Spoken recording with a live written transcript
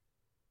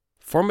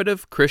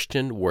Formative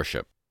Christian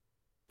Worship.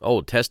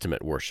 Old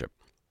Testament Worship.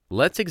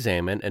 Let's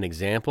examine an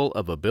example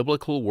of a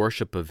biblical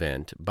worship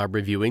event by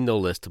reviewing the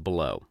list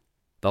below.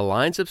 The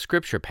lines of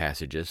Scripture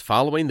passages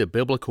following the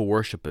biblical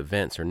worship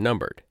events are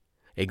numbered.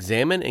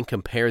 Examine and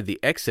compare the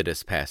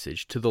Exodus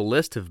passage to the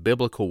list of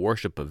biblical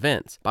worship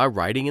events by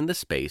writing in the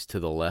space to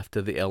the left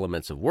of the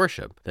elements of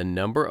worship the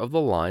number of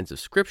the lines of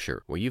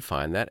Scripture where you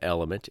find that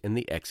element in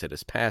the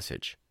Exodus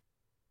passage.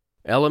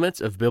 Elements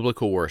of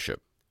biblical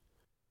worship.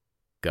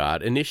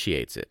 God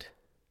initiates it.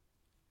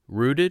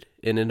 Rooted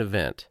in an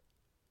event.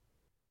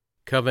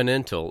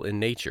 Covenantal in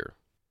nature.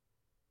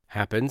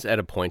 Happens at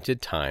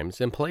appointed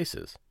times and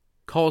places.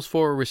 Calls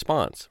for a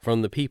response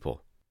from the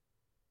people.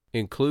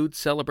 Includes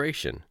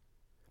celebration.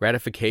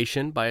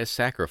 Ratification by a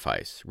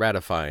sacrifice,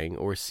 ratifying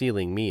or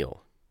sealing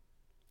meal.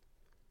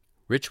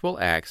 Ritual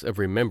acts of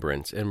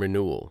remembrance and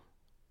renewal.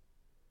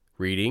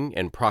 Reading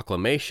and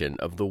proclamation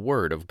of the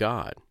Word of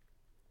God.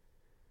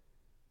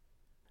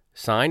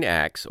 Sign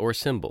acts or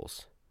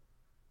symbols.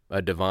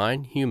 A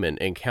divine-human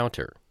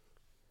encounter.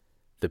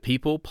 The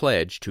people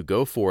pledge to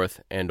go forth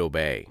and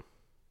obey.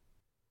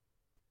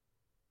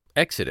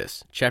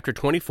 Exodus chapter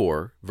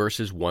 24,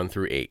 verses 1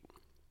 through 8.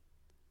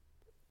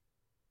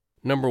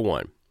 Number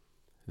 1.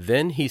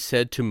 Then he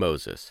said to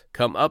Moses,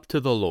 Come up to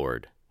the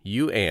Lord,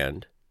 you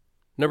and...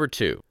 Number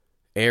 2.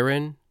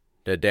 Aaron,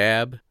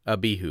 Nadab,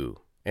 Abihu,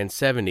 and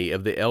 70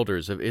 of the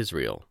elders of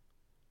Israel.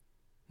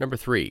 Number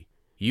 3.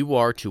 You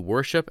are to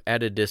worship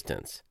at a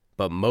distance,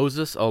 but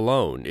Moses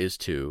alone is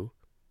to...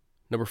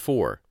 Number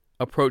 4.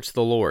 Approach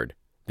the Lord.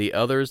 The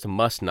others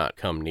must not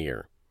come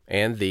near.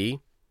 And the...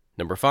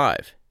 Number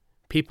 5.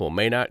 People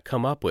may not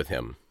come up with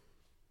him.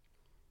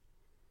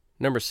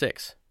 Number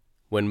 6.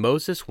 When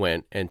Moses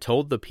went and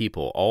told the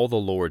people all the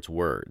Lord's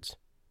words.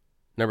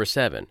 Number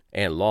 7.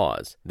 And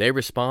laws, they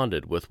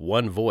responded with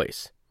one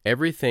voice.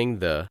 Everything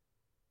the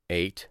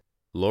 8.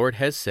 Lord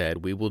has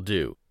said we will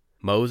do.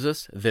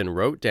 Moses then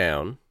wrote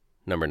down,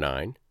 number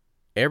 9,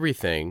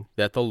 everything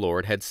that the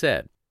Lord had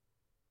said.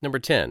 Number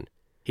 10.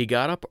 He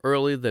got up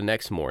early the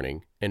next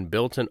morning and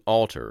built an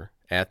altar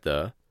at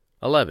the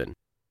 11.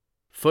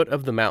 Foot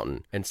of the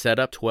mountain and set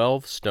up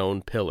 12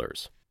 stone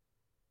pillars.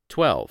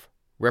 12.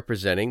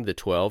 Representing the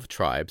 12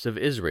 tribes of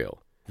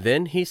Israel.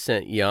 Then he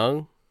sent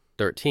young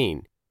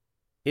 13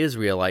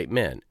 Israelite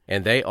men,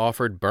 and they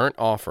offered burnt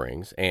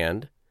offerings,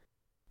 and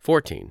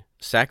 14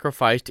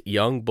 sacrificed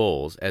young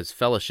bulls as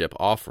fellowship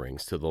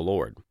offerings to the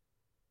Lord.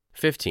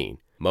 15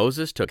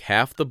 Moses took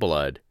half the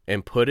blood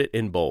and put it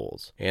in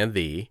bowls, and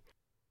the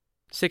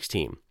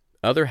 16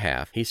 other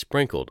half he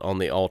sprinkled on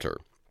the altar.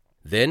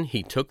 Then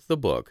he took the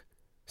book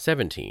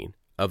 17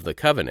 of the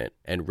covenant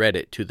and read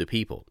it to the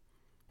people.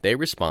 They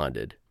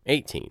responded,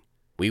 18.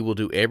 We will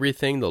do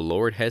everything the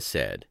Lord has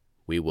said.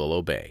 We will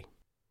obey.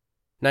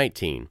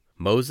 19.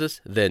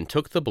 Moses then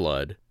took the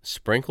blood,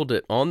 sprinkled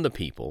it on the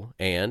people,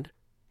 and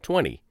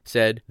 20.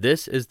 Said,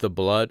 This is the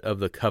blood of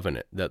the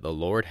covenant that the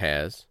Lord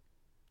has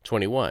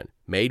 21.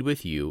 Made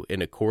with you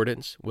in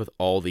accordance with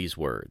all these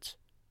words.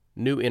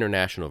 New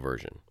International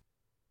Version.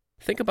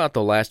 Think about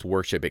the last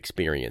worship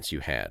experience you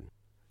had.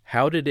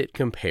 How did it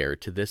compare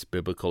to this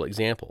biblical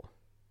example?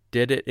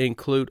 Did it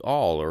include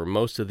all or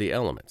most of the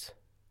elements?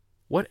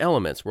 What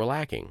elements were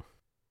lacking?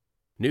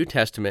 New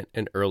Testament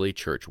and early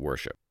church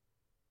worship.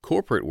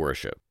 Corporate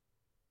worship.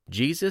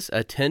 Jesus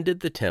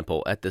attended the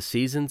temple at the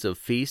seasons of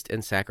feast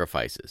and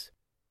sacrifices.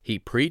 He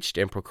preached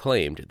and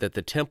proclaimed that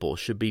the temple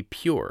should be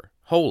pure,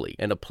 holy,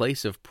 and a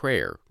place of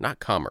prayer, not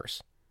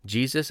commerce.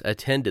 Jesus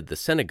attended the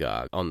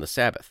synagogue on the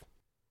Sabbath.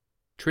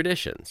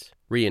 Traditions,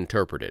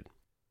 reinterpreted.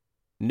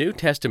 New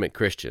Testament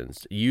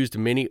Christians used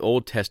many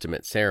Old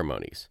Testament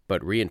ceremonies,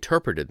 but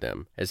reinterpreted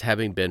them as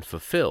having been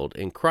fulfilled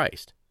in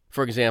Christ.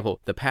 For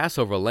example, the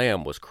Passover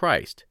lamb was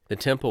Christ, the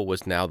temple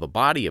was now the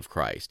body of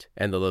Christ,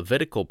 and the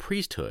Levitical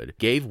priesthood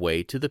gave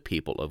way to the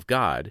people of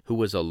God, who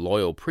was a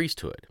loyal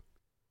priesthood.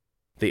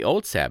 The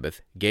Old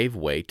Sabbath gave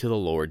way to the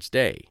Lord's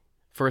Day.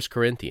 1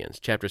 Corinthians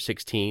chapter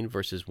 16,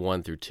 verses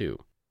 1 through 2.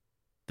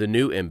 The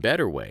new and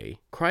better way,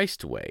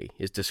 Christ's way,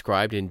 is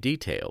described in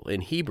detail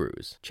in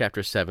Hebrews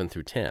chapter 7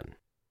 through 10.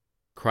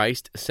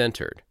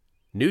 Christ-centered.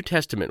 New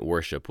Testament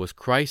worship was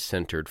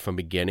Christ-centered from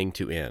beginning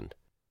to end.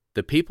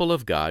 The people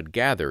of God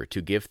gather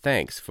to give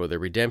thanks for their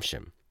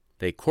redemption.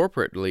 They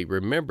corporately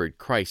remembered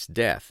Christ's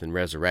death and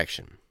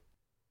resurrection.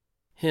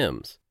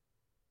 Hymns.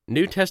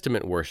 New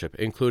Testament worship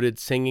included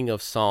singing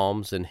of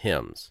psalms and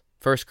hymns.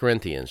 1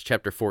 Corinthians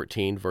chapter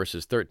 14,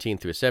 verses 13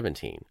 through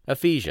 17.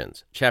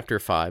 Ephesians chapter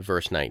 5,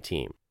 verse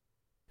 19.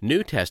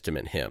 New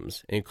Testament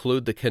hymns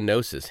include the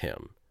Kenosis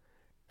hymn.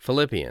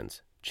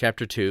 Philippians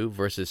chapter 2,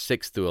 verses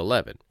 6 through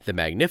 11. The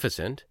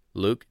Magnificent,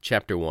 Luke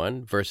chapter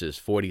 1, verses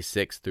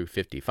 46 through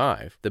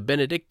 55. The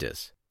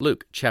Benedictus,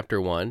 Luke chapter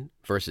 1,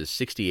 verses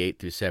 68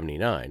 through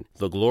 79.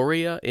 The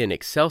Gloria in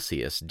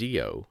Excelsis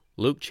Deo,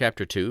 Luke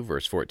chapter 2,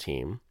 verse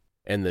 14.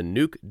 And the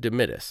Nunc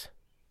Dimittis,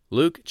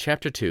 Luke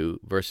chapter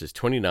 2, verses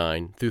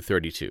 29 through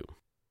 32.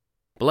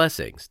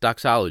 Blessings,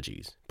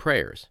 doxologies,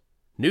 prayers.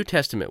 New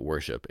Testament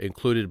worship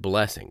included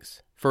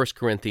blessings, 1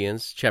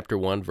 Corinthians chapter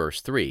 1 verse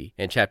 3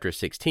 and chapter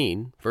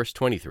 16 verse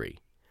 23.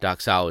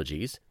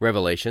 Doxologies,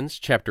 Revelations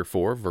chapter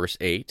 4 verse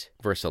 8,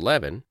 verse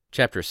 11,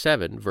 chapter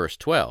 7 verse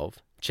 12,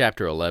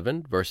 chapter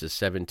 11 verses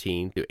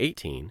 17 to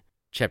 18,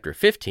 chapter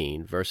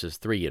 15 verses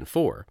 3 and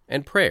 4,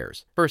 and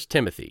prayers, 1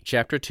 Timothy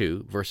chapter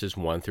 2 verses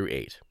 1 through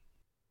 8.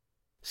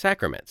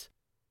 Sacraments.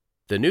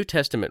 The New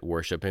Testament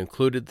worship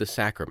included the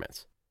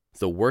sacraments.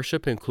 The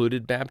worship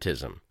included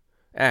baptism,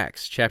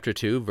 Acts chapter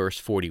 2 verse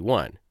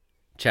 41,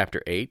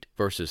 chapter 8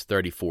 verses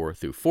 34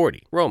 through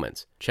 40,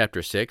 Romans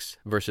chapter 6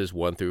 verses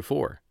 1 through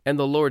 4, and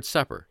the Lord's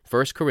Supper,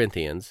 1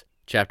 Corinthians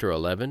chapter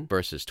 11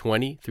 verses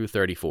 20 through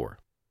 34.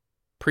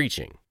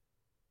 Preaching.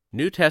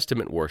 New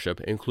Testament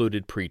worship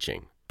included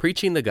preaching.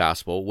 Preaching the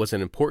gospel was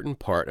an important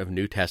part of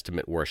New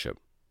Testament worship.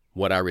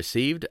 What I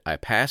received, I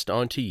passed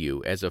on to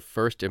you as of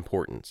first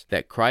importance,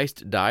 that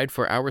Christ died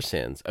for our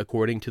sins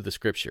according to the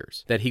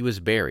Scriptures, that he was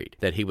buried,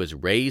 that he was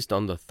raised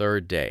on the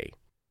third day.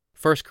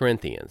 1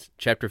 Corinthians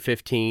chapter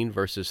 15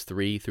 verses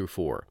 3 through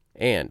 4.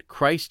 And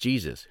Christ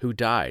Jesus, who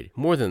died,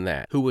 more than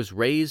that, who was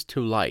raised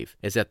to life,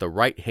 is at the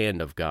right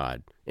hand of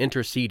God,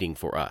 interceding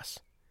for us.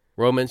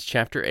 Romans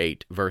chapter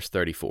 8 verse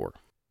 34.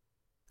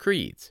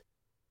 Creeds.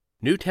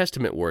 New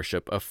Testament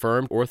worship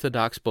affirmed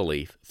Orthodox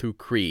belief through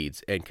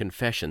creeds and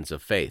confessions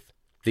of faith.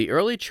 The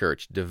early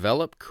church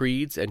developed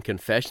creeds and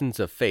confessions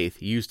of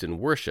faith used in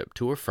worship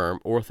to affirm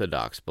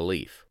Orthodox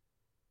belief.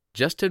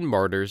 Justin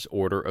Martyr's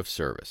order of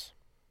service.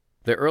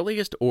 The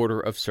earliest order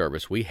of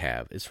service we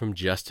have is from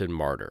Justin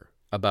Martyr,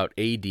 about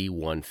AD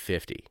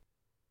 150.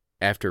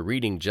 After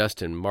reading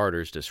Justin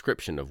Martyr's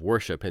description of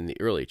worship in the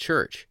early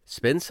church,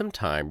 spend some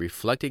time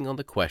reflecting on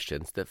the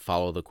questions that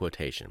follow the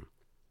quotation.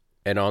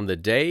 And on the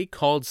day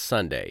called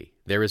Sunday,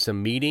 there is a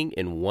meeting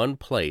in one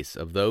place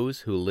of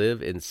those who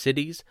live in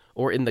cities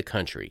or in the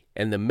country,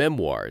 and the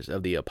memoirs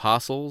of the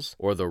apostles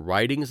or the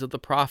writings of the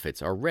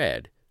prophets are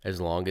read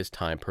as long as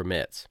time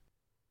permits.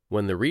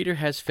 When the reader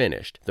has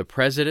finished, the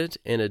president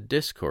in a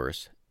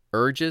discourse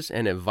urges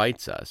and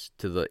invites us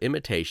to the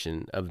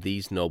imitation of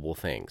these noble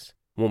things.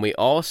 When we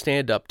all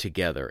stand up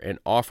together and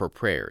offer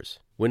prayers,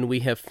 when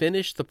we have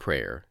finished the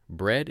prayer,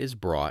 bread is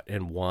brought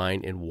and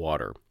wine and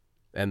water.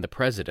 And the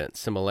president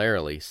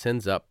similarly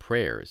sends up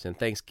prayers and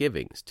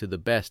thanksgivings to the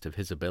best of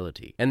his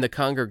ability, and the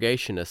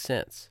congregation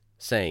assents,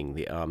 saying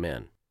the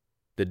Amen.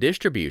 The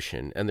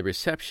distribution and the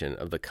reception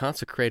of the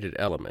consecrated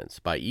elements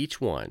by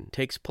each one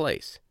takes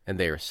place, and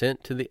they are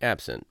sent to the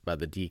absent by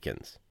the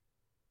deacons.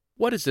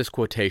 What does this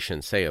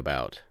quotation say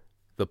about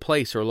the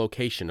place or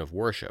location of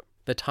worship,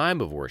 the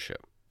time of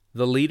worship,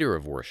 the leader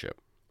of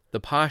worship, the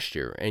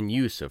posture and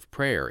use of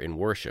prayer in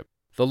worship,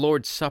 the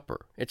Lord's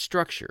Supper, its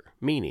structure,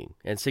 meaning,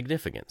 and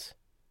significance,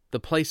 the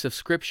place of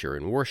Scripture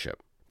in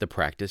worship, the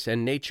practice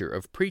and nature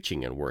of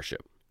preaching in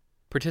worship,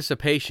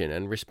 participation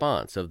and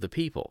response of the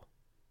people,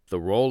 the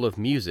role of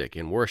music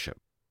in worship,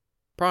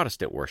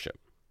 Protestant worship.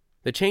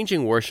 The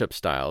changing worship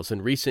styles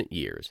in recent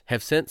years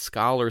have sent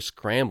scholars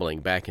scrambling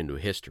back into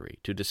history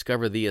to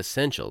discover the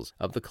essentials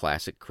of the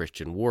classic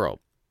Christian world.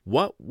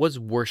 What was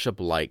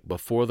worship like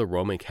before the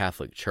Roman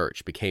Catholic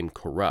Church became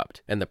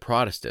corrupt and the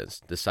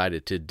Protestants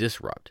decided to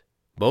disrupt?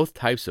 Both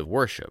types of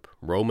worship,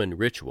 Roman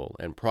ritual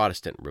and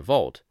Protestant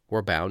revolt,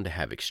 were bound to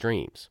have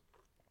extremes.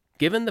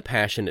 Given the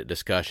passionate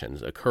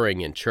discussions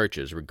occurring in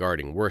churches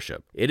regarding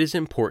worship, it is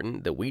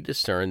important that we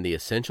discern the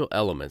essential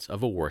elements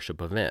of a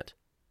worship event.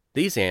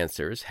 These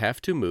answers have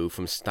to move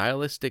from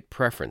stylistic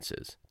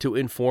preferences to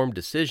informed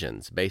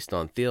decisions based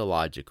on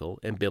theological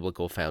and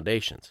biblical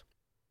foundations.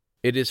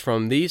 It is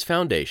from these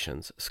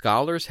foundations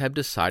scholars have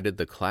decided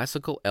the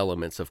classical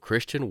elements of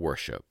Christian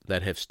worship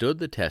that have stood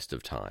the test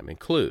of time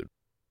include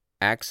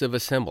acts of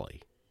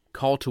assembly,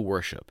 call to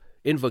worship,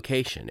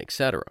 invocation,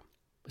 etc.,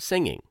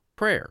 singing,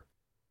 prayer,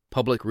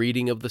 public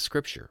reading of the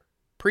Scripture,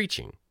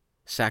 preaching,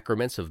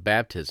 sacraments of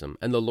baptism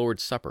and the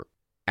Lord's Supper,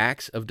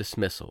 acts of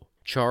dismissal,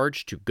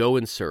 charge to go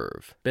and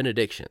serve,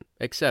 benediction,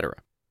 etc.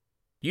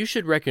 You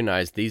should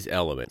recognize these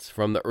elements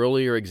from the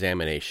earlier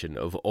examination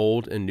of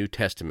Old and New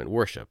Testament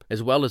worship,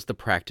 as well as the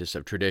practice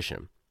of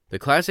tradition. The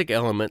classic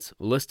elements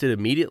listed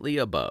immediately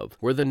above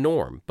were the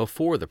norm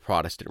before the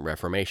Protestant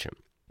Reformation.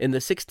 In the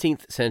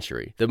 16th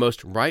century, the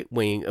most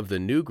right-wing of the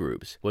new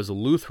groups was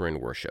Lutheran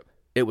worship.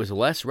 It was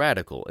less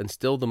radical and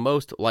still the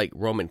most like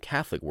Roman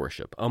Catholic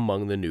worship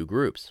among the new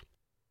groups.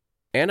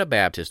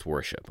 Anabaptist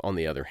worship, on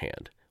the other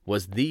hand,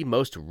 was the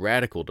most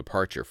radical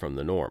departure from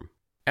the norm.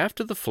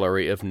 After the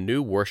flurry of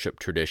new worship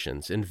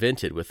traditions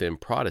invented within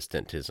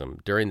Protestantism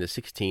during the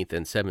 16th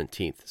and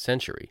 17th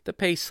century, the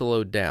pace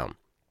slowed down.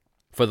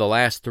 For the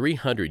last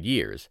 300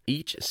 years,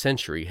 each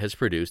century has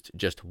produced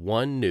just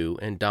one new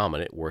and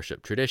dominant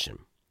worship tradition.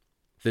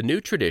 The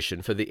new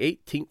tradition for the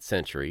 18th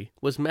century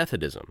was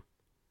Methodism.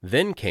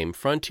 Then came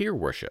frontier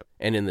worship,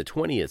 and in the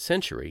 20th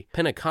century,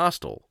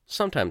 Pentecostal,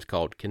 sometimes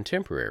called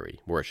contemporary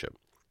worship.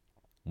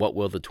 What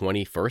will the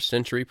 21st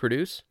century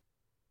produce?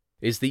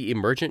 Is the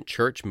emergent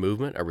church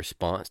movement a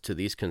response to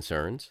these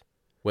concerns?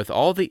 With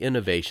all the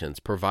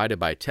innovations provided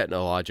by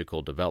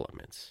technological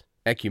developments,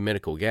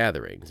 ecumenical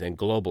gatherings, and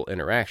global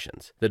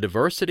interactions, the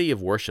diversity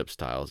of worship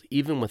styles,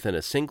 even within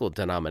a single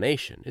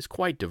denomination, is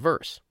quite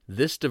diverse.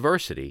 This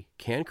diversity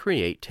can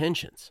create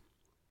tensions.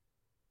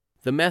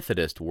 The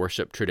Methodist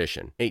worship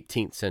tradition,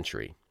 18th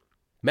century.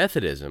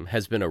 Methodism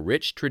has been a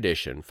rich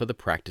tradition for the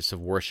practice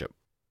of worship.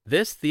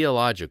 This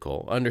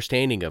theological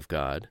understanding of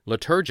God,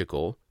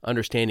 liturgical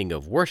understanding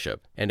of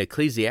worship, and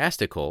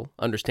ecclesiastical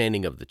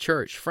understanding of the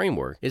church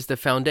framework is the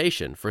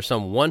foundation for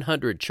some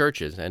 100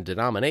 churches and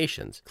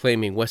denominations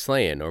claiming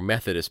Wesleyan or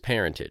Methodist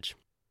parentage.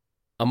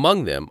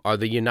 Among them are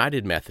the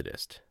United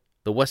Methodist,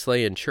 the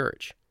Wesleyan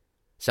Church,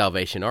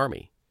 Salvation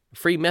Army,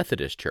 Free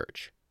Methodist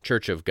Church,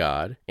 Church of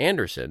God,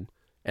 Anderson,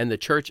 and the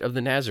Church of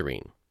the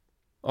Nazarene.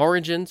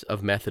 Origins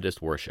of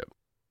Methodist worship.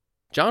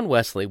 John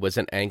Wesley was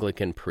an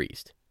Anglican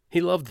priest. He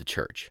loved the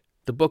church,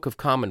 the Book of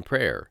Common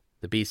Prayer,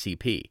 the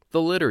BCP,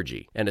 the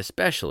liturgy, and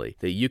especially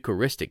the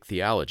Eucharistic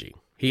theology.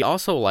 He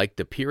also liked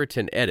the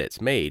Puritan edits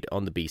made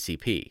on the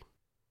BCP.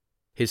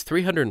 His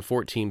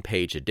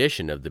 314-page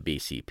edition of the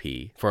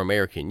BCP for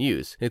American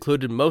use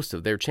included most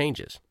of their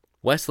changes.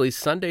 Wesley's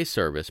Sunday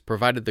service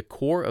provided the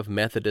core of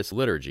Methodist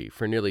liturgy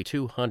for nearly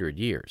 200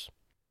 years.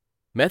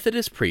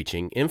 Methodist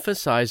preaching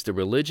emphasized the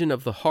religion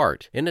of the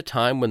heart in a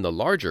time when the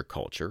larger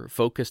culture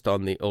focused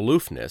on the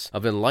aloofness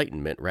of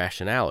Enlightenment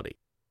rationality.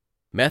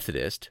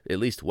 Methodists, at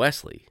least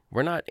Wesley,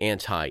 were not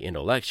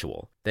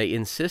anti-intellectual. They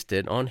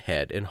insisted on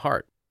head and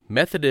heart.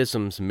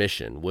 Methodism's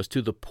mission was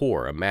to the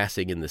poor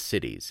amassing in the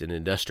cities in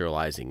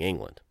industrializing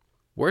England.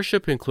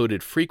 Worship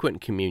included frequent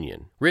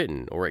communion,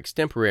 written or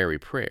extemporary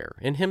prayer,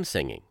 and hymn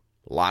singing.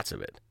 Lots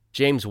of it.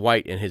 James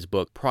White, in his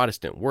book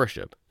Protestant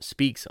Worship,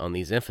 speaks on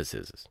these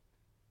emphases.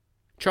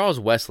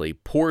 Charles Wesley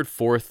poured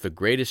forth the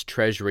greatest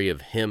treasury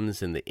of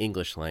hymns in the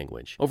English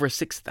language, over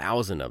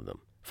 6,000 of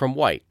them, from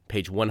White,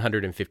 page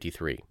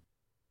 153.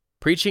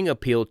 Preaching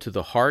appealed to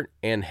the heart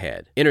and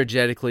head,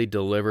 energetically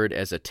delivered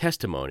as a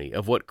testimony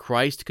of what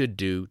Christ could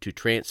do to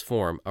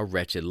transform a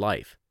wretched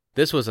life.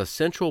 This was a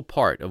central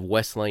part of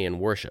Wesleyan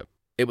worship.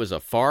 It was a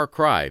far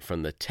cry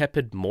from the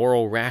tepid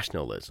moral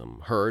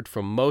rationalism heard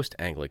from most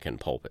Anglican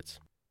pulpits.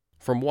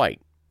 From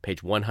White,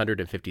 page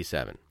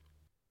 157.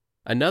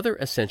 Another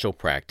essential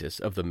practice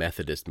of the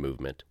Methodist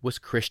movement was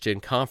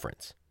Christian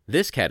conference.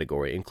 This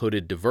category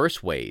included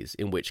diverse ways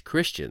in which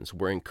Christians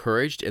were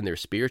encouraged in their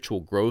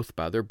spiritual growth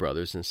by their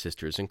brothers and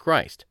sisters in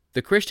Christ.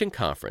 The Christian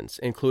conference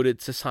included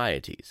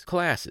societies,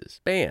 classes,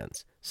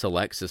 bands,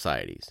 select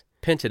societies,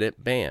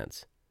 penitent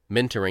bands,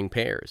 mentoring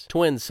pairs,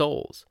 twin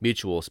souls,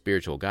 mutual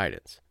spiritual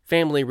guidance,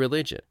 family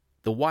religion,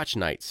 the watch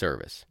night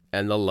service,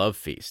 and the love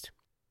feast.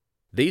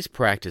 These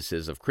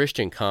practices of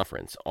Christian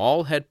conference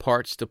all had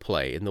parts to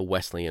play in the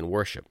Wesleyan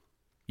worship.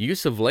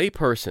 Use of lay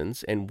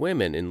persons and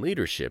women in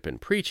leadership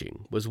and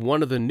preaching was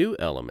one of the new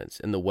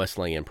elements in the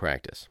Wesleyan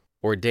practice.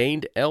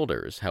 Ordained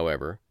elders,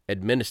 however,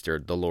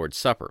 administered the Lord's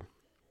Supper.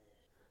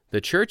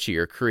 The church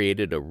year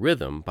created a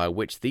rhythm by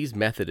which these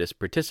Methodists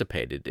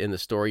participated in the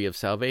story of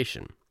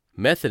salvation.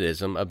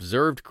 Methodism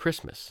observed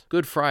Christmas,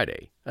 Good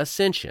Friday,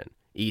 Ascension,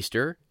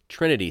 Easter,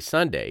 Trinity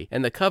Sunday,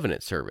 and the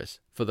Covenant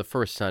service for the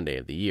first Sunday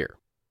of the year.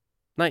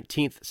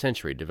 19th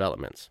century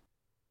developments.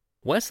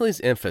 Wesley's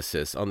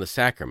emphasis on the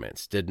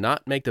sacraments did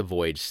not make the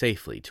voyage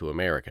safely to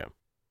America.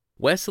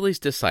 Wesley's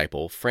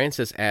disciple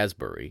Francis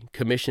Asbury,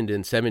 commissioned in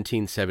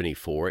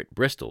 1774 at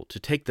Bristol to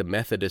take the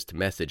Methodist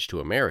message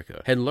to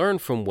America, had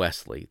learned from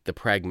Wesley, the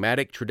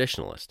pragmatic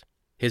traditionalist.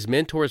 His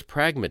mentor's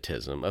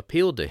pragmatism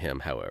appealed to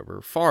him,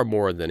 however, far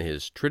more than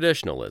his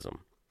traditionalism.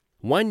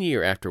 1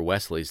 year after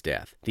Wesley's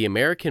death, the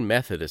American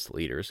Methodist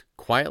leaders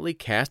quietly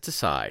cast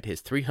aside his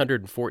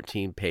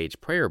 314-page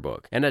prayer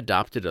book and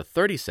adopted a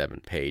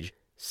 37-page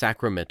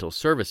sacramental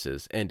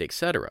services and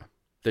etc.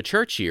 The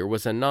church year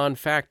was a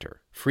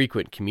non-factor.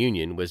 Frequent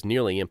communion was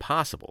nearly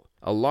impossible.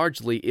 A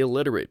largely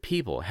illiterate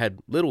people had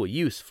little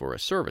use for a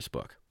service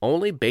book.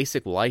 Only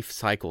basic life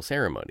cycle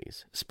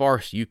ceremonies,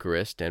 sparse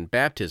Eucharist and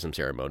baptism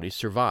ceremonies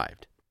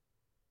survived.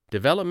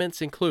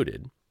 Developments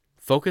included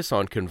focus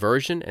on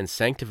conversion and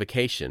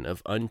sanctification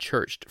of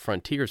unchurched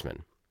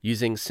frontiersmen,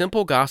 using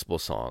simple gospel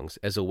songs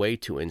as a way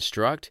to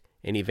instruct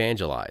and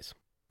evangelize.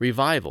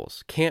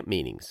 Revivals, camp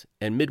meetings,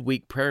 and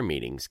midweek prayer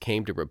meetings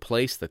came to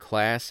replace the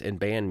class and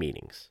band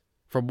meetings.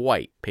 From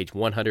White, page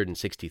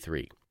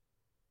 163.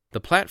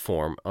 The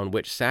platform on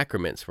which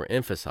sacraments were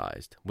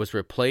emphasized was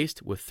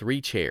replaced with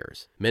 3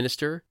 chairs: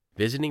 minister,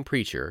 visiting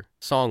preacher,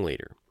 song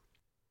leader.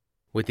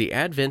 With the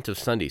advent of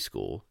Sunday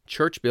school,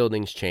 church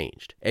buildings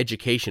changed.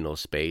 Educational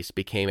space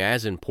became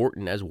as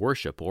important as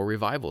worship or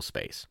revival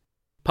space.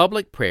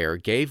 Public prayer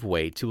gave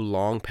way to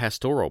long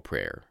pastoral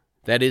prayer.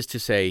 That is to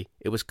say,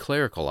 it was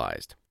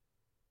clericalized.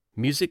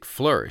 Music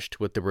flourished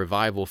with the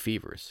revival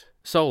fevers.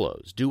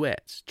 Solos,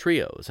 duets,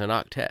 trios, and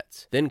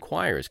octets. Then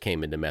choirs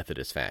came into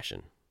Methodist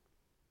fashion.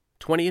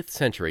 20th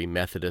century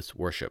Methodist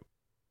worship.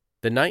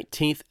 The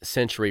 19th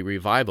century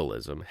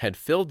revivalism had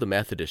filled the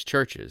Methodist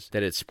churches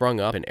that had sprung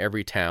up in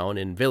every town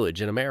and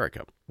village in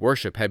America.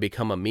 Worship had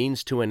become a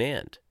means to an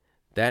end.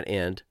 That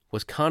end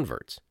was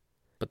converts.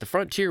 But the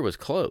frontier was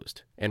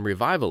closed, and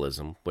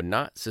revivalism would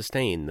not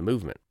sustain the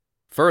movement.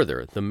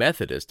 Further, the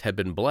Methodists had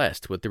been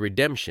blessed with the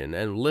redemption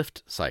and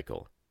lift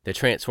cycle. The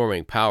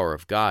transforming power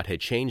of God had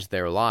changed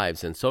their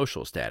lives and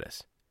social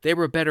status. They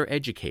were better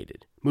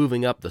educated,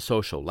 moving up the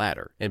social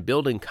ladder, and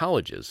building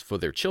colleges for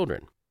their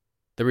children.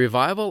 The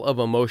revival of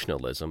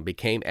emotionalism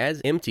became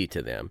as empty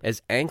to them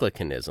as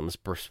Anglicanism's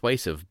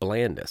persuasive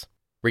blandness.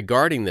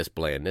 Regarding this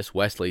blandness,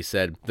 Wesley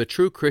said, "The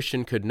true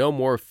Christian could no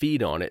more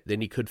feed on it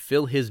than he could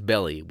fill his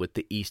belly with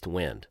the east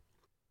wind."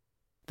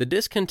 The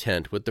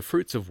discontent with the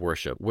fruits of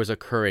worship was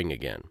occurring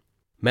again.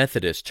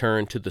 Methodists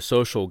turned to the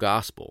social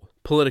gospel,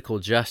 political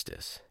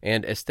justice,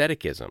 and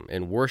aestheticism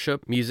in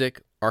worship,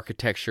 music,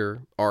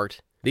 architecture,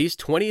 art. These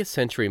 20th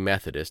century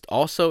Methodists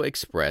also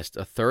expressed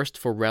a thirst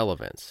for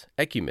relevance,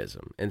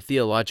 ecumenism, and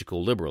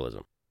theological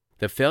liberalism.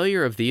 The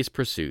failure of these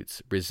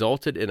pursuits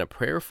resulted in a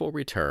prayerful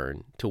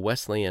return to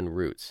Wesleyan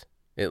roots,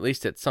 at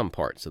least at some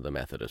parts of the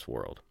Methodist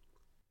world.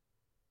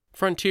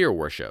 Frontier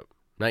worship,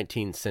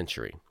 19th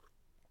century.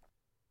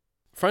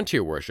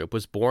 Frontier worship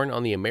was born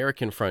on the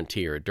American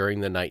frontier during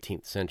the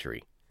 19th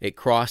century. It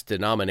crossed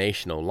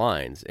denominational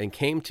lines and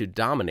came to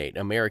dominate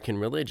American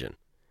religion.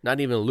 Not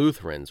even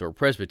Lutherans or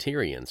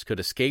Presbyterians could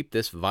escape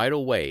this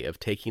vital way of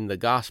taking the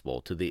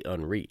gospel to the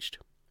unreached.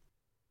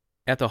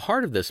 At the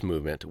heart of this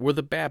movement were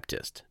the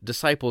Baptist,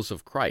 Disciples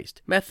of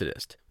Christ,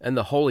 Methodist, and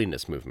the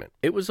Holiness movement.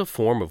 It was a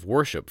form of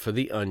worship for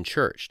the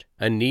unchurched,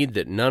 a need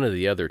that none of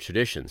the other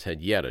traditions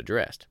had yet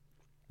addressed.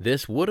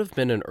 This would have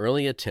been an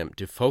early attempt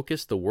to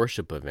focus the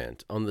worship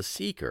event on the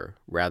seeker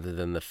rather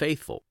than the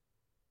faithful.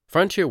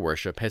 Frontier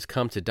worship has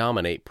come to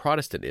dominate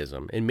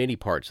Protestantism in many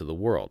parts of the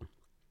world.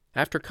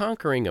 After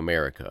conquering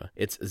America,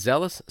 its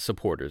zealous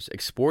supporters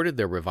exported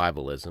their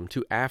revivalism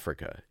to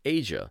Africa,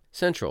 Asia,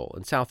 Central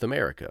and South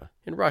America,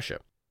 and Russia.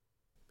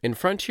 In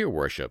frontier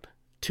worship,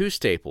 two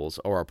staples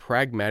are a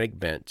pragmatic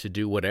bent to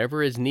do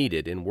whatever is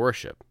needed in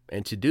worship,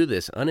 and to do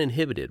this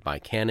uninhibited by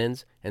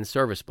canons and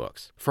service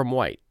books. From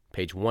White,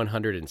 page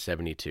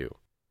 172.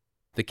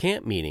 The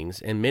camp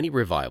meetings and many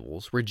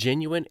revivals were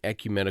genuine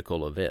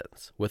ecumenical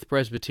events, with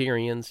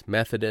Presbyterians,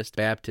 Methodists,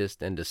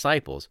 Baptists, and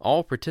Disciples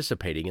all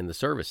participating in the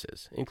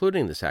services,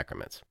 including the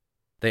sacraments.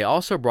 They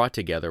also brought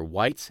together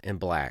whites and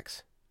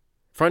blacks.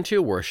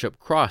 Frontier worship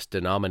crossed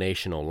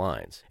denominational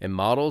lines, and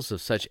models of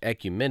such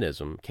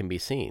ecumenism can be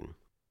seen.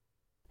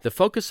 The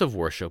focus of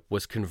worship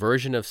was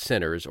conversion of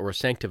sinners or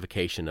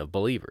sanctification of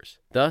believers.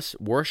 Thus,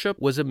 worship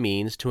was a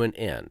means to an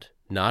end,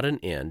 not an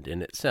end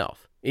in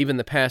itself. Even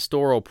the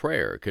pastoral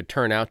prayer could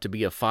turn out to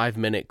be a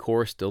 5-minute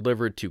course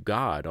delivered to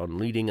God on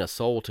leading a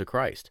soul to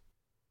Christ.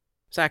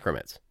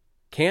 Sacraments.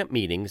 Camp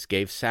meetings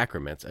gave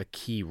sacraments a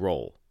key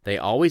role. They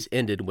always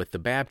ended with the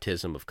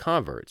baptism of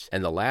converts,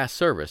 and the last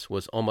service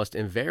was almost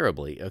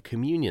invariably a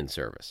communion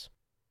service.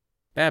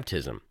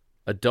 Baptism.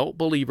 Adult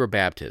believer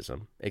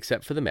baptism,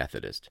 except for the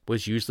Methodist,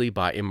 was usually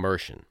by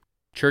immersion.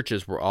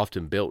 Churches were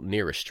often built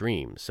near a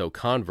stream, so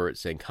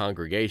converts and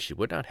congregation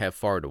would not have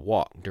far to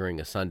walk during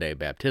a Sunday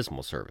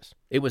baptismal service.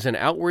 It was an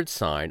outward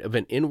sign of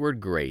an inward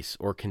grace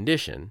or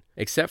condition,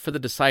 except for the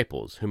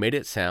disciples, who made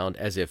it sound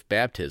as if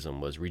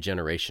baptism was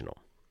regenerational.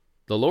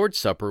 The Lord's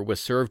Supper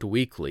was served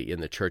weekly in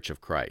the Church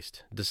of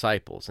Christ,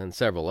 Disciples, and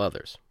several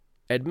others.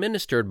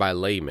 Administered by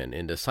laymen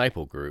in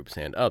disciple groups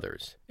and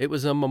others, it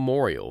was a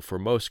memorial for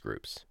most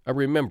groups, a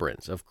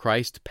remembrance of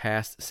Christ's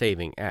past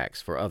saving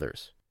acts for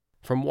others.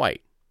 From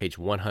White, page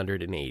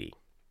 180.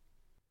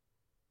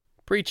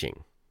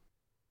 Preaching.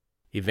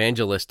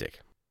 Evangelistic.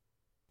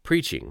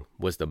 Preaching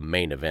was the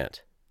main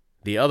event.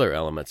 The other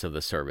elements of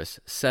the service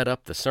set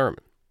up the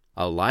sermon,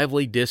 a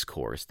lively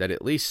discourse that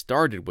at least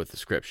started with the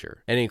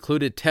Scripture and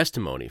included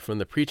testimony from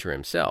the preacher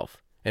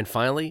himself, and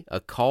finally, a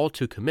call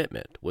to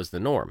commitment was the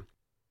norm.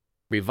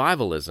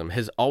 Revivalism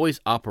has always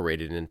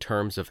operated in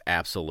terms of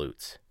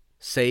absolutes,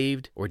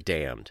 saved or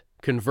damned,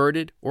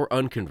 converted or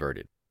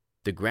unconverted.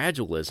 The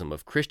gradualism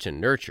of Christian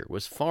nurture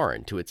was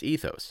foreign to its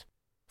ethos.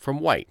 From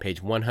White,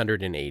 page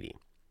 180.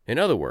 In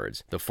other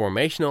words, the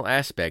formational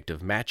aspect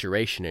of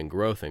maturation and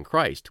growth in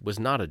Christ was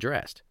not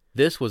addressed.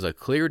 This was a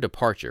clear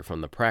departure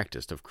from the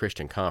practice of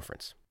Christian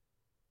conference.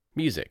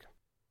 Music.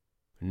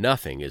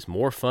 Nothing is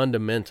more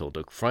fundamental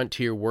to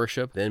frontier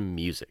worship than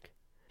music.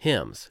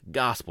 Hymns,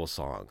 gospel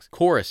songs,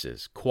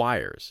 choruses,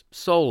 choirs,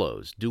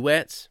 solos,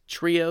 duets,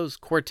 trios,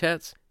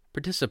 quartets.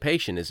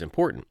 Participation is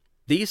important.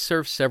 These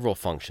serve several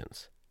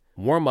functions: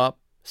 warm-up,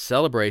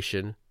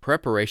 celebration,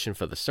 preparation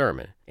for the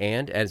sermon,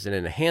 and as an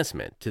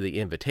enhancement to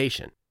the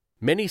invitation.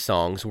 Many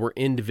songs were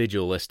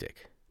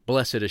individualistic,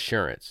 Blessed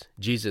Assurance,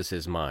 Jesus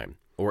is Mine,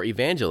 or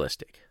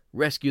evangelistic,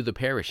 Rescue the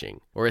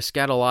Perishing, or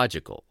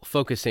eschatological,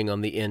 focusing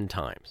on the end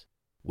times.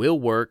 We'll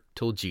work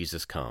till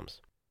Jesus comes.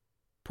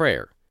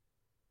 Prayer.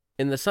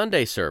 In the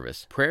Sunday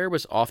service, prayer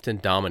was often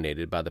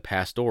dominated by the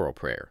pastoral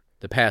prayer.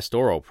 The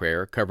pastoral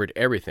prayer covered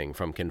everything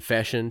from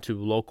confession to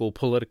local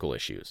political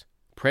issues.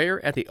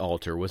 Prayer at the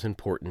altar was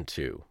important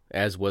too,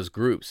 as was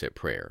groups at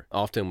prayer,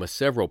 often with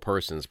several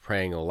persons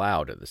praying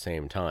aloud at the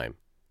same time.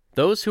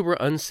 Those who were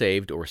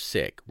unsaved or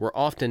sick were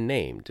often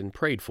named and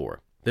prayed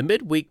for. The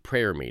midweek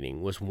prayer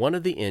meeting was one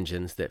of the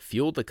engines that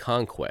fueled the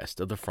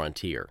conquest of the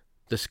frontier.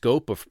 The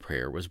scope of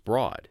prayer was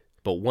broad.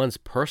 but one's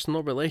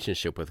personal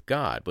relationship with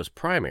God was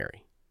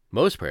primary.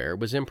 Most prayer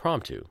was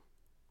impromptu.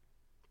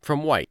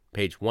 From White,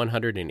 page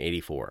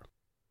 184.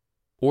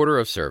 Order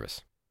of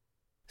service.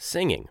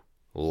 Singing,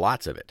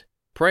 lots of it.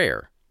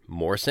 Prayer,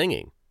 more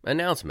singing.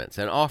 Announcements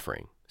and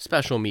offering,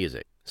 special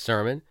music,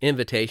 sermon,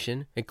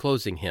 invitation, and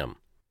closing hymn.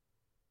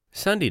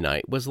 Sunday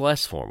night was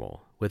less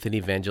formal, with an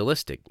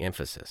evangelistic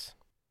emphasis.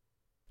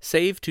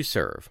 Save to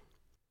serve.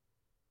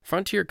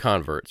 Frontier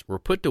converts were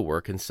put to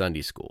work in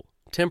Sunday school,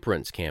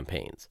 temperance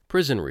campaigns,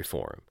 prison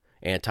reform,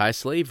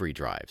 anti-slavery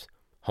drives,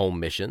 home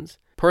missions,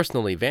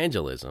 personal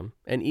evangelism,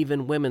 and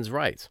even women's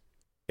rights.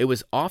 It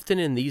was often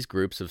in these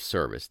groups of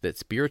service that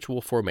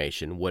spiritual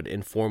formation would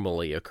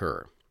informally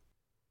occur.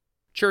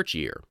 Church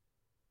year.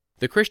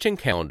 The Christian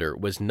calendar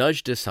was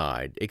nudged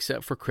aside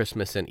except for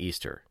Christmas and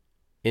Easter.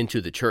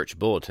 Into the church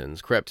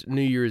bulletins crept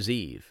New Year's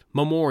Eve,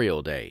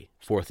 Memorial Day,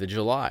 4th of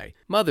July,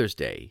 Mother's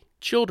Day,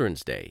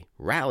 Children's Day,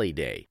 Rally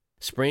Day,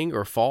 Spring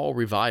or Fall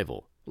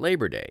Revival,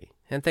 Labor Day,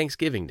 and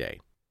Thanksgiving Day.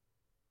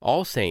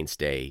 All Saints'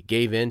 Day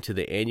gave in to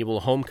the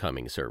annual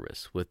homecoming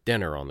service with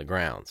dinner on the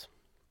grounds.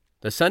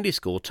 The Sunday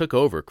school took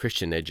over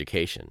Christian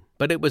education,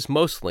 but it was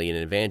mostly an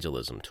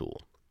evangelism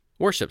tool.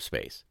 Worship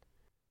space.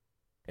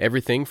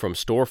 Everything from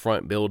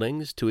storefront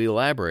buildings to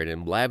elaborate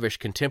and lavish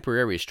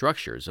contemporary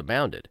structures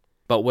abounded.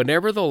 But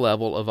whenever the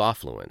level of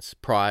affluence,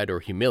 pride, or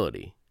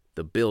humility,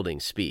 the building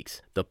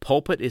speaks. The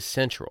pulpit is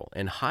central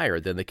and higher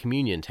than the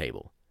communion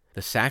table.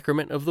 The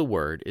sacrament of the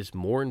Word is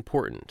more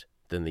important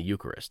than the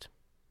Eucharist.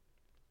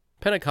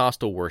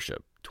 Pentecostal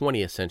worship,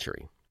 20th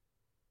century.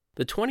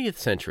 The 20th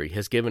century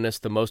has given us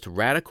the most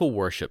radical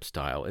worship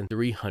style in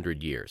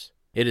 300 years.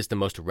 It is the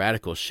most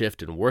radical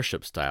shift in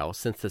worship style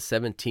since the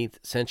 17th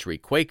century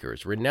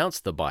Quakers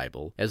renounced the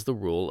Bible as the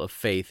rule of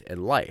faith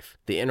and life.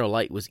 The inner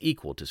light was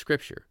equal to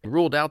Scripture and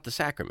ruled out the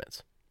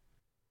sacraments.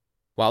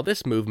 While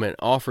this movement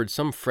offered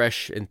some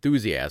fresh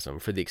enthusiasm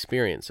for the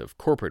experience of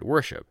corporate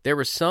worship, there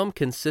were some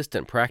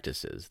consistent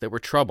practices that were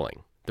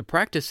troubling. The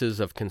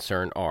practices of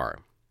concern are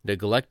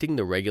neglecting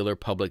the regular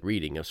public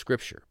reading of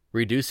Scripture,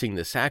 reducing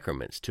the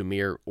sacraments to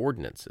mere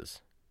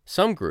ordinances.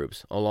 Some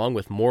groups, along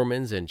with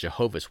Mormons and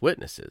Jehovah's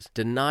Witnesses,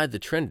 denied the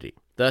Trinity.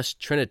 Thus,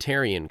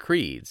 Trinitarian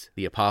creeds,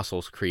 the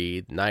Apostles'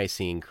 Creed,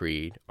 Nicene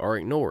Creed, are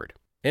ignored,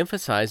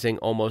 emphasizing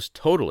almost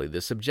totally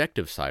the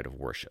subjective side of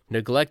worship,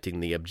 neglecting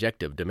the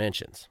objective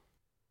dimensions.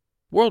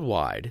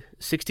 Worldwide,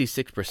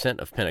 66%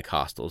 of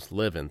Pentecostals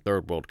live in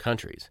third world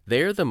countries.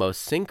 They are the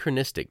most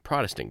synchronistic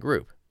Protestant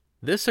group.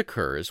 This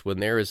occurs when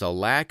there is a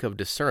lack of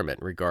discernment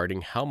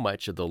regarding how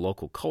much of the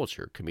local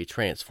culture can be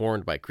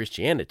transformed by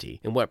Christianity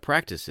and what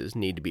practices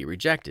need to be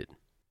rejected.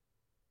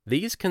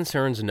 These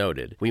concerns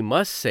noted, we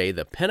must say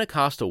the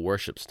Pentecostal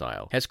worship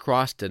style has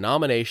crossed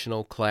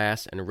denominational,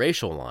 class, and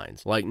racial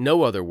lines like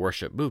no other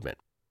worship movement.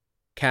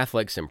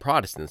 Catholics and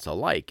Protestants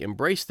alike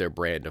embrace their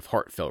brand of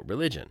heartfelt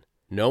religion.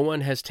 No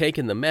one has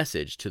taken the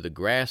message to the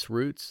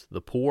grassroots, the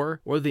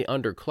poor, or the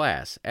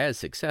underclass as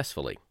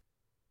successfully.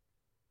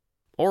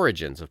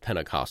 Origins of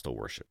Pentecostal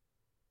worship.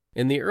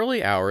 In the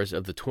early hours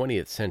of the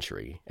 20th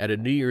century, at a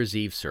New Year's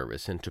Eve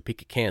service in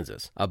Topeka,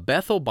 Kansas, a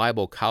Bethel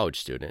Bible College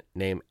student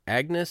named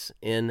Agnes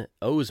N.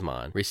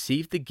 Osman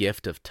received the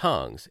gift of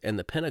tongues, and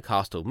the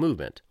Pentecostal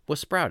movement was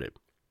sprouted.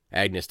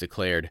 Agnes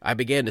declared, "I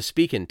began to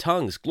speak in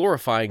tongues,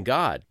 glorifying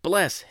God.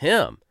 Bless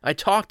Him! I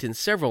talked in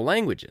several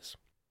languages."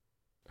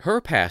 Her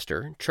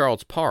pastor,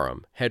 Charles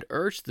Parham, had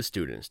urged the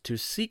students to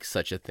seek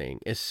such a thing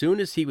as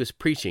soon as he was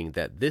preaching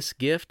that this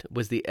gift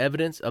was the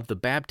evidence of the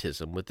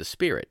baptism with the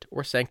Spirit,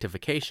 or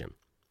sanctification.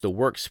 The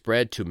work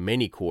spread to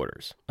many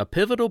quarters. A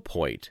pivotal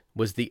point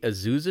was the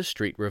Azusa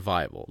Street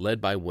revival led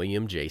by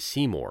William J.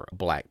 Seymour, a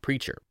black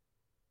preacher.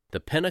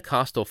 The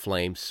Pentecostal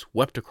flame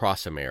swept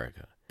across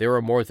America. There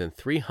are more than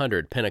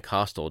 300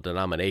 Pentecostal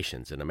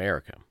denominations in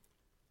America.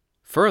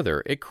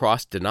 Further, it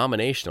crossed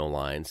denominational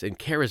lines, and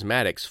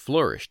charismatics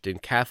flourished in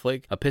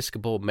Catholic,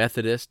 Episcopal,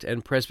 Methodist,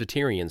 and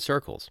Presbyterian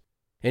circles.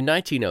 In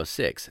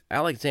 1906,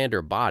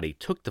 Alexander Boddy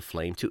took the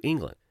flame to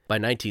England. By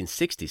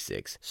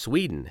 1966,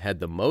 Sweden had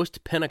the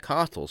most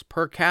Pentecostals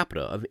per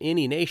capita of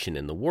any nation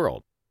in the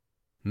world.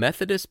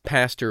 Methodist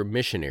pastor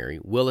missionary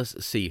Willis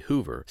C.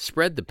 Hoover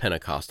spread the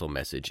Pentecostal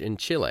message in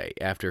Chile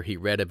after he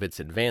read of its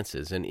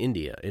advances in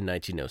India in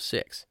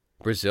 1906.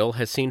 Brazil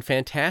has seen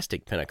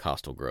fantastic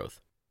Pentecostal growth.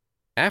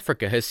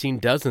 Africa has seen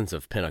dozens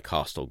of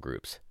Pentecostal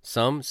groups,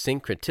 some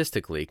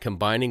syncretistically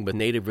combining with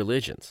native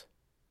religions.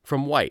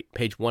 From White,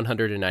 page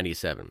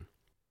 197.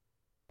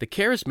 The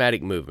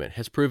charismatic movement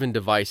has proven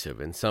divisive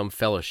in some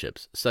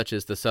fellowships such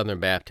as the Southern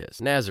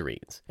Baptists,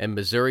 Nazarenes, and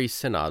Missouri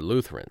Synod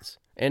Lutherans,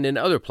 and in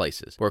other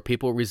places where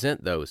people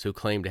resent those who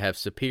claim to have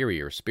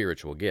superior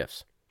spiritual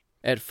gifts.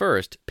 At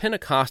first,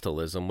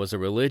 Pentecostalism was a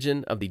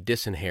religion of the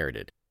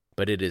disinherited,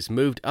 but it has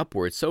moved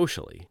upward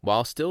socially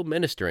while still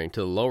ministering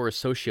to the lower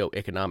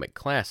socioeconomic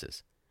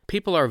classes.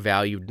 People are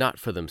valued not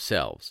for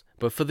themselves,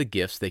 but for the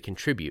gifts they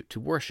contribute to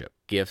worship.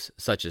 Gifts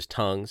such as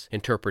tongues,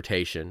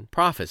 interpretation,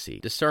 prophecy,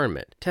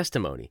 discernment,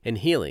 testimony, and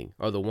healing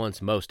are the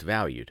ones most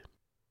valued.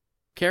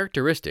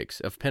 Characteristics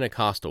of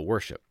Pentecostal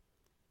worship.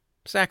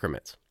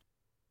 Sacraments.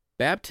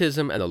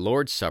 Baptism and the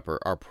Lord's Supper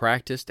are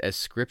practiced as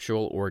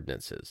scriptural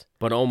ordinances,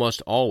 but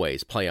almost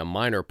always play a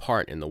minor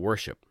part in the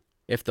worship.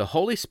 If the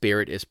Holy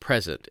Spirit is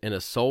present in a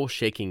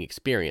soul-shaking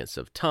experience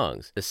of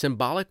tongues, the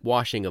symbolic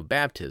washing of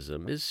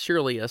baptism is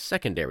surely a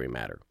secondary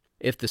matter.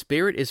 If the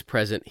Spirit is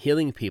present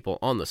healing people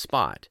on the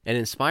spot and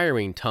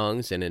inspiring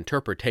tongues and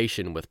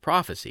interpretation with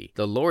prophecy,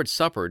 the Lord's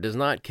Supper does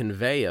not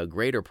convey a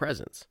greater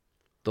presence.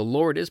 The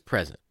Lord is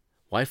present.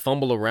 Why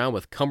fumble around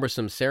with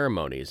cumbersome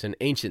ceremonies and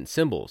ancient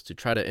symbols to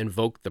try to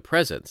invoke the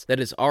presence that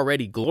is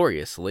already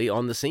gloriously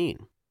on the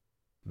scene?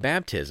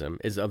 Baptism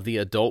is of the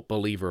adult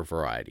believer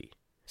variety.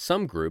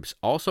 Some groups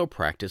also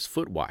practice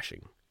foot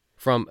washing.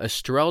 From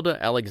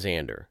Estrelda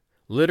Alexander,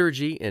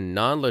 Liturgy and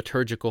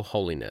Non-Liturgical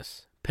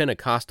Holiness,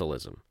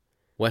 Pentecostalism,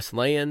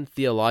 Wesleyan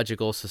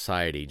Theological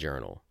Society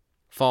Journal,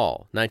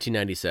 Fall,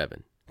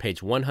 1997,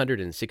 page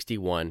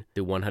 161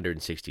 to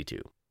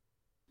 162.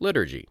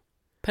 Liturgy.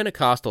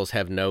 Pentecostals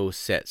have no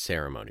set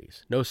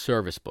ceremonies, no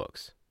service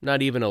books,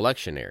 not even a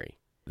lectionary.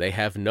 They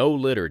have no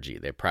liturgy,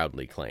 they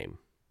proudly claim.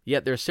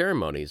 Yet their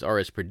ceremonies are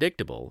as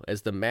predictable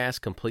as the Mass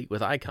complete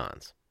with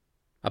icons.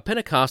 A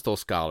Pentecostal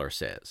scholar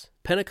says,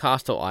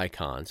 Pentecostal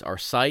icons are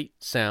sight,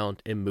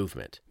 sound, and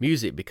movement.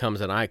 Music becomes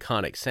an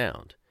iconic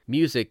sound.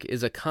 Music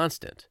is a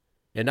constant.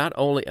 It not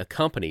only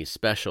accompanies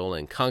special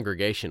and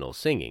congregational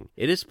singing,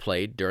 it is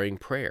played during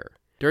prayer,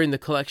 during the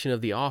collection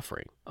of the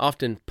offering,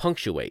 often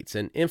punctuates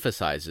and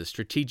emphasizes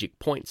strategic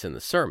points in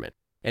the sermon,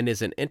 and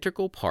is an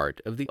integral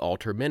part of the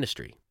altar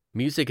ministry.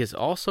 Music is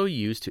also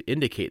used to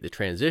indicate the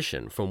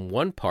transition from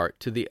one part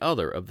to the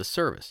other of the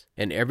service,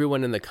 and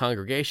everyone in the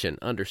congregation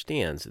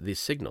understands these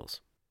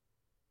signals.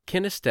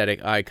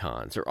 Kinesthetic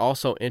icons are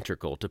also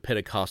integral to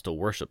Pentecostal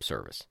worship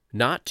service.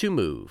 Not to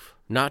move,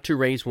 not to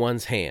raise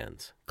one's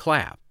hands,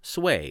 clap,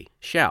 sway,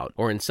 shout,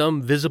 or in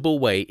some visible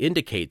way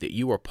indicate that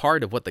you are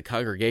part of what the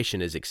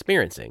congregation is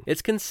experiencing,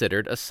 it's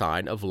considered a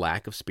sign of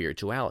lack of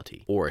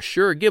spirituality, or a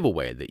sure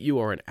giveaway that you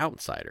are an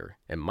outsider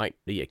and might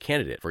be a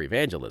candidate for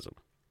evangelism.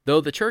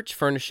 Though the church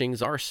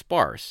furnishings are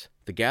sparse,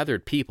 the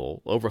gathered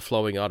people,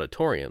 overflowing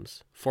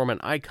auditoriums, form an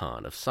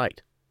icon of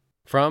sight.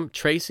 From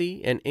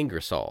Tracy and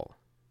Ingersoll,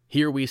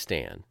 Here We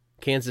Stand,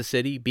 Kansas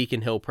City,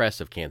 Beacon Hill Press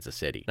of Kansas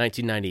City,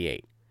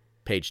 1998,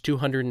 page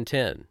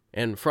 210,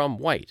 and from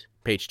White,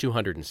 page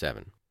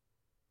 207.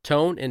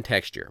 Tone and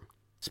texture.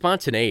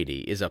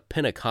 Spontaneity is a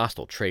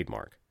Pentecostal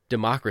trademark.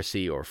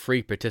 Democracy or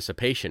free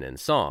participation in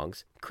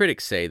songs,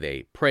 critics say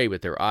they pray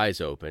with their eyes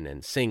open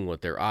and sing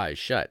with their eyes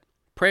shut.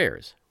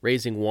 Prayers,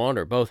 raising one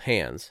or both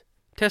hands,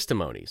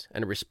 testimonies,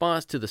 and a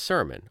response to the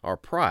sermon are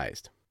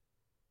prized.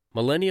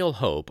 Millennial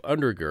hope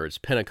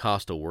undergirds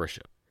Pentecostal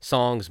worship.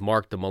 Songs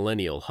mark the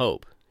millennial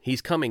hope.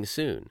 He's coming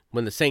soon,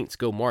 when the saints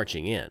go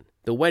marching in.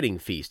 The wedding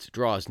feast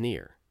draws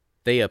near.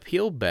 They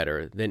appeal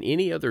better than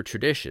any other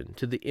tradition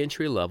to the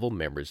entry-level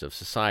members of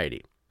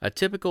society. A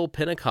typical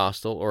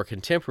Pentecostal or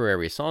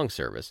contemporary song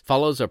service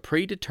follows a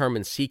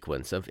predetermined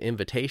sequence of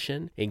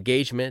invitation,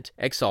 engagement,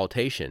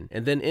 exaltation,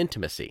 and then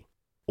intimacy.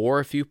 Or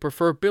if you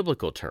prefer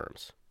biblical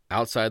terms,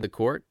 outside the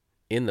court,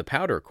 in the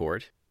outer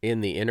court, in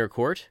the inner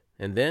court,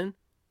 and then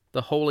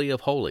the Holy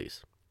of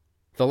Holies.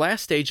 The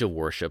last stage of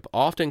worship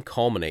often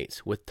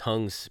culminates with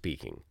tongues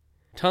speaking.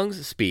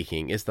 Tongues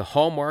speaking is the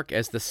hallmark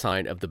as the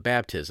sign of the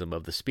baptism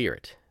of the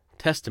Spirit,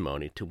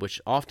 testimony to which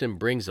often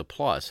brings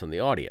applause from the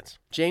audience.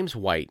 James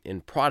White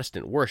in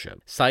Protestant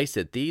Worship cites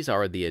that these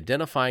are the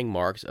identifying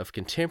marks of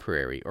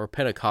contemporary or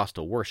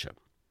Pentecostal worship.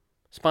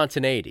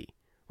 Spontaneity,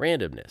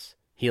 randomness,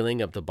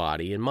 healing of the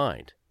body and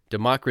mind,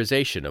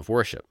 democratization of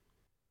worship.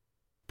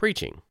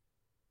 Preaching.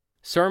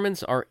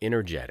 Sermons are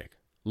energetic,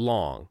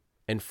 long,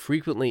 and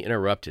frequently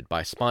interrupted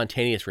by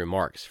spontaneous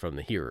remarks from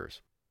the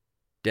hearers.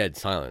 Dead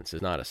silence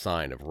is not a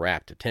sign of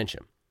rapt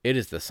attention. It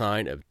is the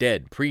sign of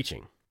dead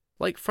preaching.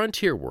 Like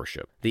frontier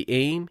worship, the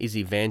aim is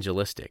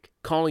evangelistic,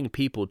 calling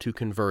people to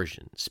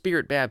conversion,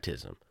 spirit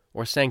baptism,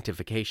 or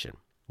sanctification.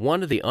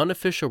 One of the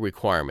unofficial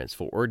requirements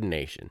for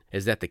ordination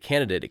is that the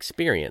candidate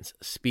experience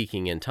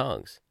speaking in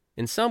tongues.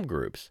 In some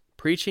groups,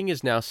 preaching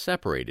is now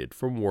separated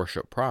from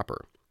worship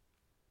proper.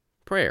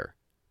 Prayer.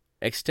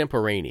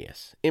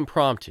 Extemporaneous,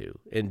 impromptu,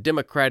 and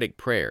democratic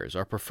prayers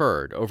are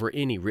preferred over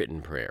any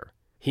written prayer.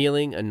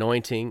 Healing,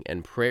 anointing,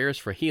 and prayers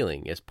for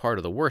healing as part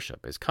of the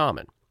worship is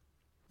common.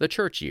 The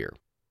church year.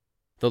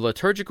 The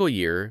liturgical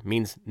year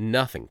means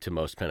nothing to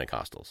most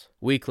Pentecostals.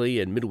 Weekly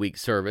and midweek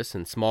service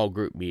and small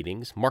group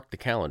meetings mark the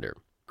calendar.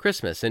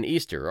 Christmas and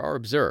Easter are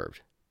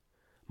observed.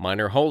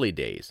 Minor holy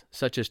days,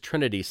 such as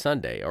Trinity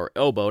Sunday, are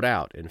elbowed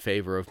out in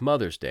favor of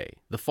Mother's Day,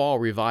 the Fall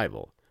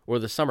Revival, or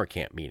the Summer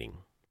Camp meeting.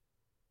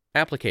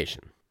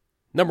 Application.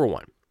 Number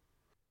 1.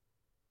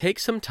 Take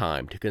some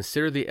time to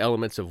consider the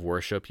elements of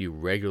worship you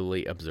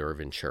regularly observe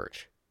in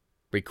church.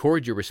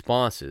 Record your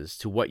responses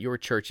to what your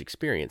church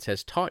experience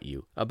has taught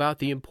you about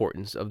the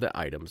importance of the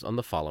items on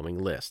the following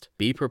list.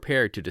 Be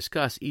prepared to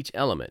discuss each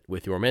element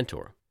with your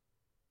mentor.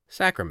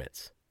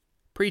 Sacraments.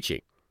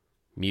 Preaching.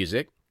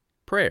 Music.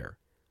 Prayer.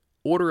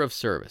 Order of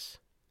service.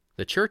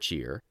 The church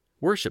year.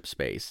 Worship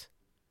space.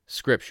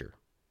 Scripture.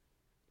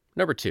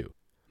 Number 2.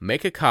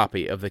 Make a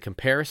copy of the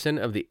comparison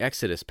of the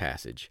Exodus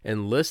passage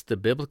and list the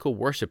biblical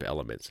worship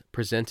elements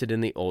presented in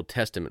the Old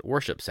Testament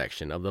worship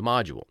section of the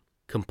module.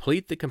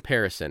 Complete the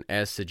comparison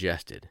as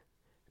suggested.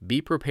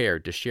 Be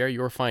prepared to share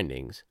your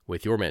findings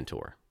with your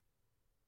mentor.